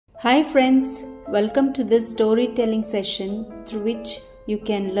Hi friends, welcome to this storytelling session through which you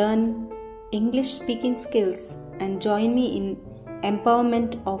can learn English speaking skills and join me in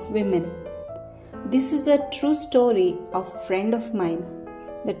empowerment of women. This is a true story of a friend of mine.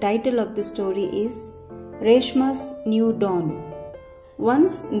 The title of the story is Reshma's New Dawn.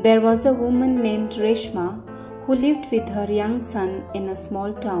 Once there was a woman named Reshma who lived with her young son in a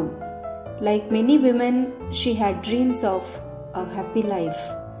small town. Like many women, she had dreams of a happy life.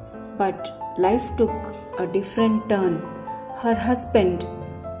 But life took a different turn. Her husband,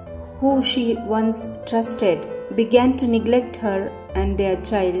 who she once trusted, began to neglect her and their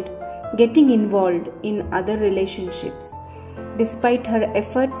child, getting involved in other relationships. Despite her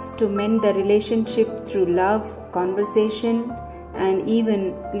efforts to mend the relationship through love, conversation, and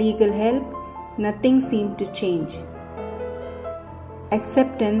even legal help, nothing seemed to change.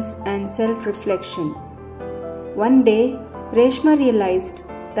 Acceptance and self-reflection. One day, Reshma realized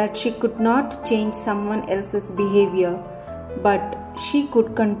that she could not change someone else's behavior, but she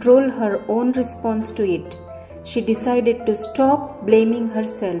could control her own response to it. She decided to stop blaming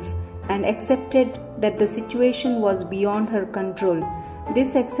herself and accepted that the situation was beyond her control.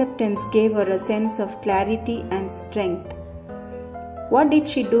 This acceptance gave her a sense of clarity and strength. What did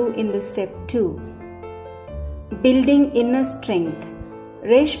she do in the step 2? Building inner strength.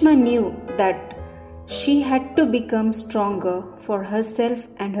 Reshma knew that she had to become stronger for herself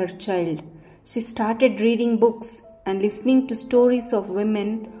and her child. She started reading books and listening to stories of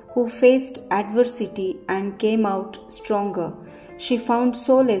women who faced adversity and came out stronger. She found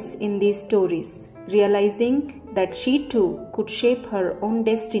solace in these stories, realizing that she too could shape her own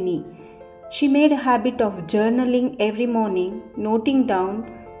destiny. She made a habit of journaling every morning, noting down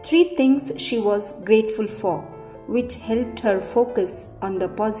 3 things she was grateful for, which helped her focus on the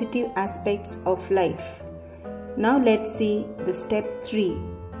positive aspects of life. Now let's see the step 3.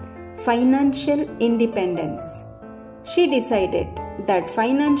 Financial independence. She decided that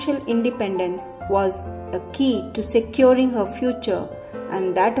financial independence was a key to securing her future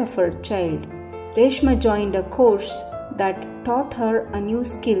and that of her child. Reshma joined a course that taught her a new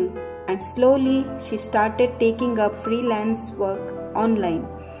skill, and slowly she started taking up freelance work online.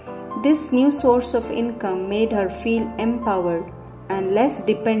 This new source of income made her feel empowered and less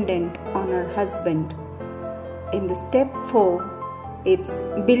dependent on her husband. In the step 4, it's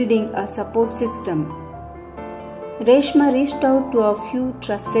building a support system. Reshma reached out to a few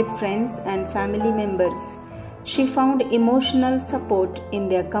trusted friends and family members. She found emotional support in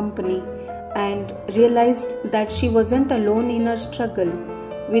their company and realized that she wasn't alone in her struggle.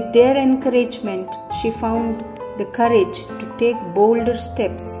 With their encouragement, she found the courage to take bolder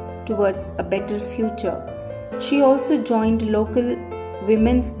steps towards a better future. She also joined local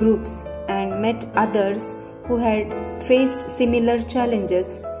women's groups and met others who had faced similar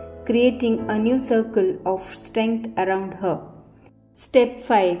challenges, creating a new circle of strength around her. Step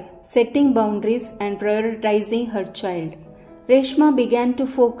 5. Setting boundaries and prioritizing her child. Reshma began to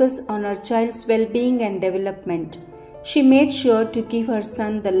focus on her child's well-being and development. She made sure to give her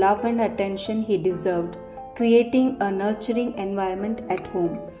son the love and attention he deserved, creating a nurturing environment at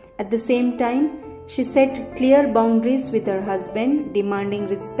home. At the same time, she set clear boundaries with her husband, demanding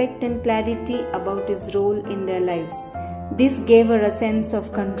respect and clarity about his role in their lives. This gave her a sense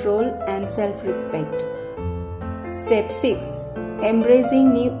of control and self-respect. Step 6.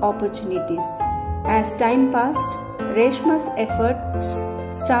 Embracing new opportunities. As time passed, Reshma's efforts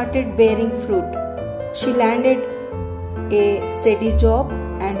started bearing fruit. She landed a steady job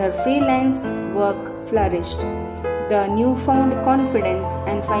and her freelance work flourished. The newfound confidence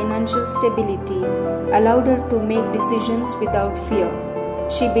and financial stability allowed her to make decisions without fear.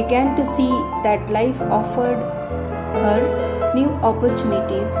 She began to see that life offered her new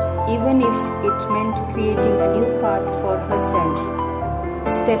opportunities, even if it meant creating a new path for herself.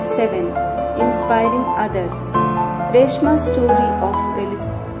 Step 7. Inspiring others. Reshma's story of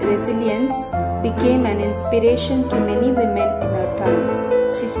resilience became an inspiration to many women in her town.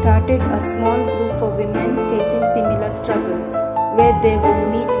 She started a small group for women facing similar struggles, where they would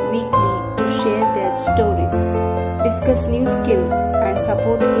meet weekly to share their stories, discuss new skills, and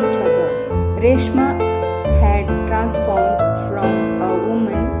support each other. Reshma had transformed from a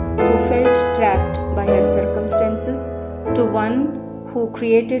woman who felt trapped by her circumstances to one who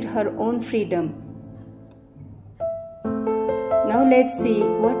created her own freedom. Now let's see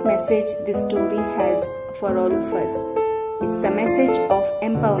what message this story has for all of us. It's the message of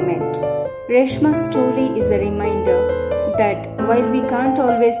empowerment. Reshma's story is a reminder that while we can't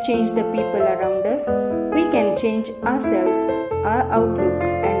always change the people around us, we can change ourselves, our outlook,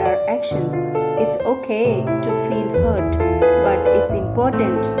 and our actions. It's okay to feel hurt, but it's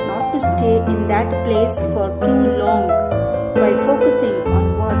important not to stay in that place for too long. By focusing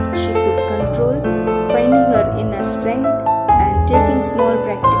on what she could control, finding her inner strength, and taking small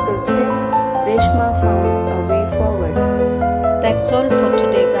practical steps, Reshma found a way forward. That's all for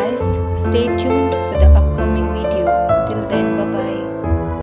today, guys. Stay tuned for